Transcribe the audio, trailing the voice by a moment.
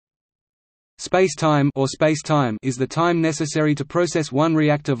Spacetime or spacetime is the time necessary to process one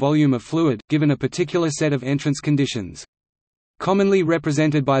reactor volume of fluid, given a particular set of entrance conditions. Commonly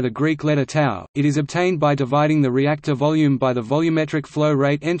represented by the Greek letter tau, it is obtained by dividing the reactor volume by the volumetric flow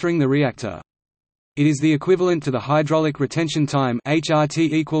rate entering the reactor. It is the equivalent to the hydraulic retention time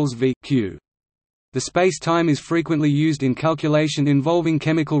HRT = V/Q. The space-time is frequently used in calculation involving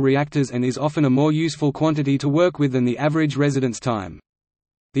chemical reactors and is often a more useful quantity to work with than the average residence time.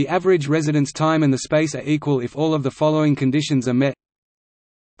 The average residence time and the space are equal if all of the following conditions are met.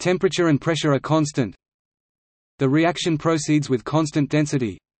 Temperature and pressure are constant. The reaction proceeds with constant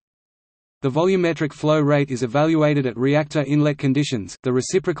density. The volumetric flow rate is evaluated at reactor inlet conditions. The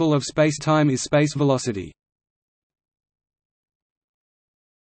reciprocal of space-time is space velocity.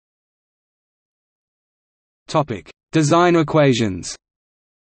 Topic: Design equations.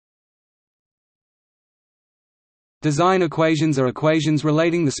 Design equations are equations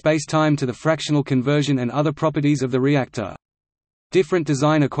relating the spacetime to the fractional conversion and other properties of the reactor. Different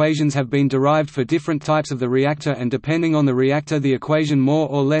design equations have been derived for different types of the reactor, and depending on the reactor the equation more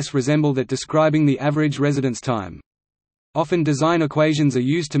or less resemble that describing the average residence time. Often design equations are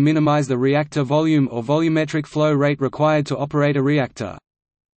used to minimize the reactor volume or volumetric flow rate required to operate a reactor.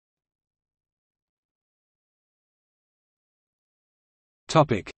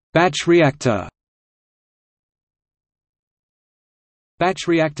 Batch reactor. Batch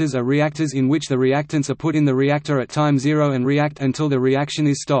reactors are reactors in which the reactants are put in the reactor at time zero and react until the reaction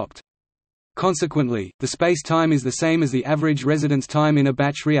is stopped. Consequently, the space-time is the same as the average residence time in a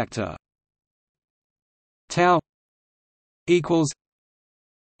batch reactor. Tau equals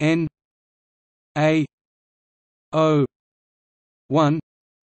N A O 1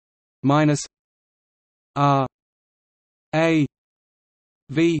 minus R A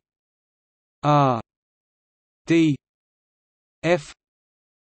V R D F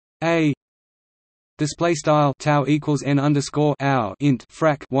A. Display style tau equals n underscore hour int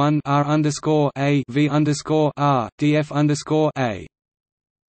frac 1 r underscore a v underscore r df underscore a.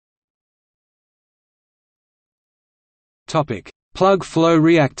 Topic: Plug flow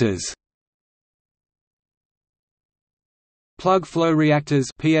reactors. Plug flow reactors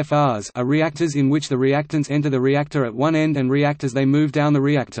 (PFRs) are reactors in which the reactants enter the reactor at one end and react as they move down the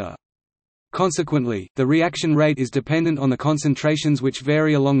reactor. Consequently, the reaction rate is dependent on the concentrations which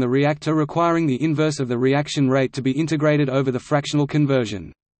vary along the reactor, requiring the inverse of the reaction rate to be integrated over the fractional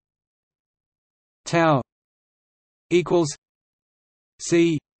conversion. Tau equals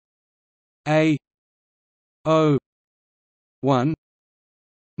C A O 1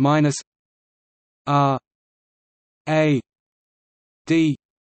 minus R A D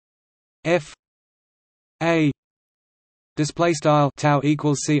F A. Display style tau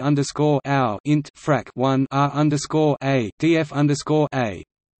equals C underscore hour int frac 1 r underscore a df underscore a.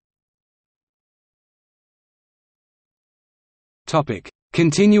 Topic: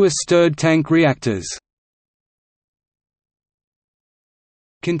 Continuous stirred tank reactors.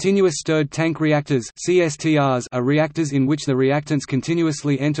 Continuous stirred tank reactors (CSTRs) are reactors in which the reactants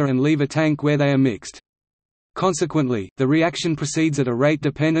continuously enter and leave a tank where they are mixed. Consequently, the reaction proceeds at a rate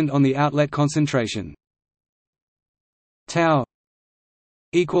dependent on the outlet concentration. Tau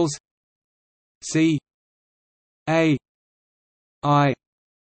equals C A I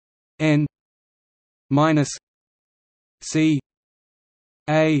N minus C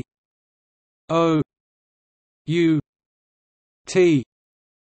A O U T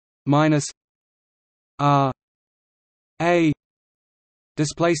minus R A.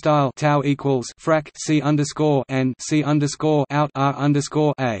 Display style tau equals frac C underscore and C underscore out R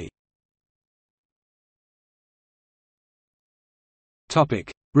underscore A.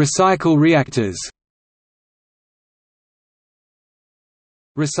 Topic: Recycle reactors.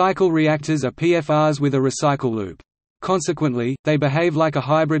 Recycle reactors are PFRs with a recycle loop. Consequently, they behave like a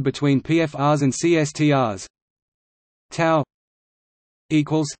hybrid between PFRs and CSTRs. Tau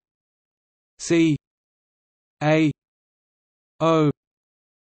equals C A O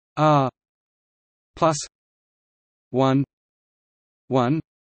R plus 1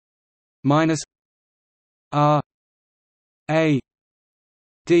 minus R A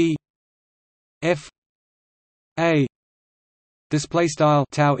D F A. Display style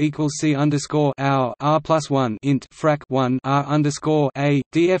tau equals C underscore hour R plus 1 int frac 1 R underscore A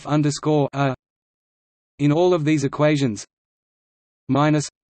df underscore A. In all of these equations, minus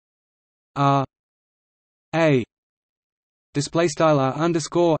R A display style R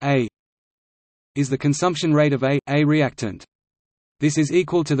underscore A is the consumption rate of a reactant. This is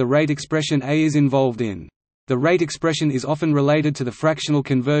equal to the rate expression A is involved in. The rate expression is often related to the fractional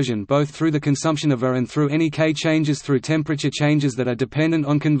conversion both through the consumption of A and through any K changes through temperature changes that are dependent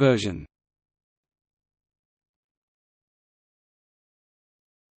on conversion.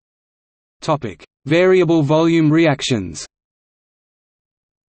 Topic: Variable volume reactions.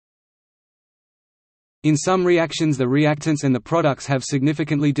 In some reactions the reactants and the products have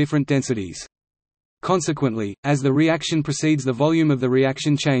significantly different densities. Consequently, as the reaction proceeds the volume of the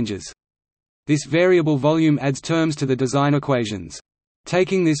reaction changes. This variable volume adds terms to the design equations.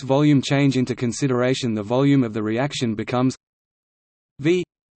 Taking this volume change into consideration, the volume of the reaction becomes V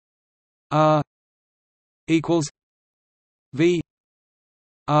R equals V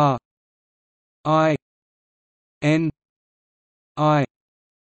R I N I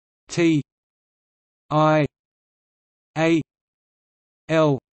T I A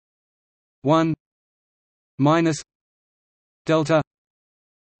L 1 minus delta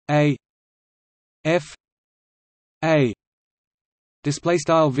A F A. Display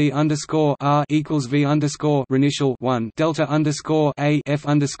style V underscore R equals V underscore initial 1 delta underscore A F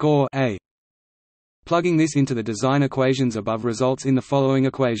underscore A. Plugging this into the design equations above results in the following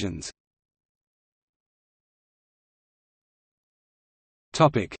equations.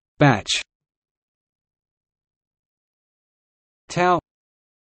 Topic: Batch. Tau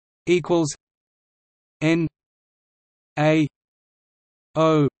equals N A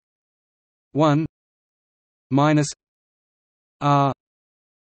O 1 minus R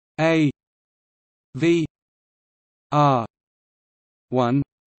A V R 1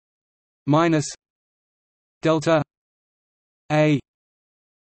 minus delta A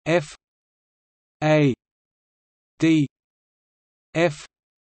F A D F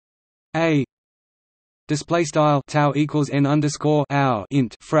A. Display style tau equals n underscore hour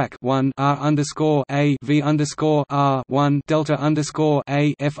int frac 1 r underscore a v underscore r 1 delta underscore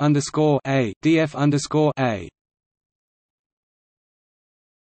a f underscore a df underscore a.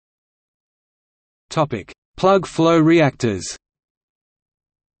 Topic: Plug flow reactors.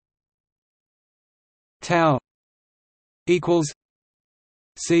 Tau equals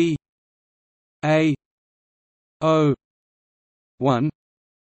C A O 1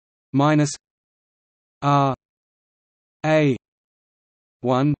 minus R A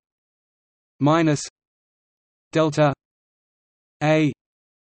 1 minus delta A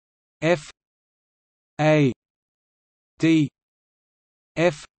F A D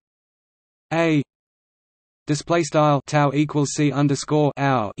F A. Display style tau equals C underscore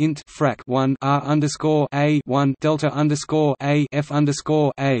hour int frac 1 R underscore A 1 delta underscore A F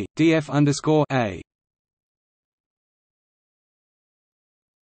underscore A df underscore A.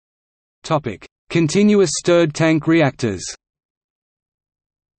 Topic: Continuous stirred tank reactors.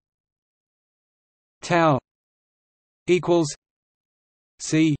 Tau equals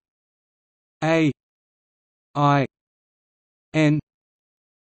C A I N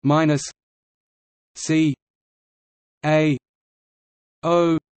minus C A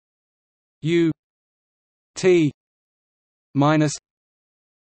O U T minus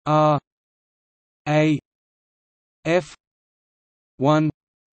R A F 1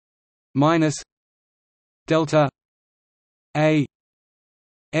 minus delta A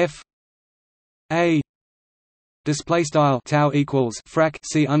F A. Display style tau equals frac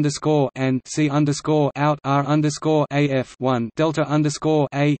C underscore and C underscore out R underscore AF 1 delta underscore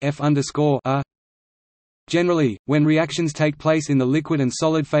A F underscore A. Generally, when reactions take place in the liquid and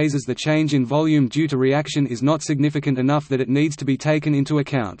solid phases, the change in volume due to reaction is not significant enough that it needs to be taken into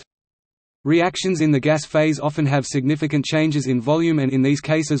account. Reactions in the gas phase often have significant changes in volume, and in these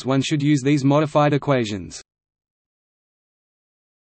cases one should use these modified equations.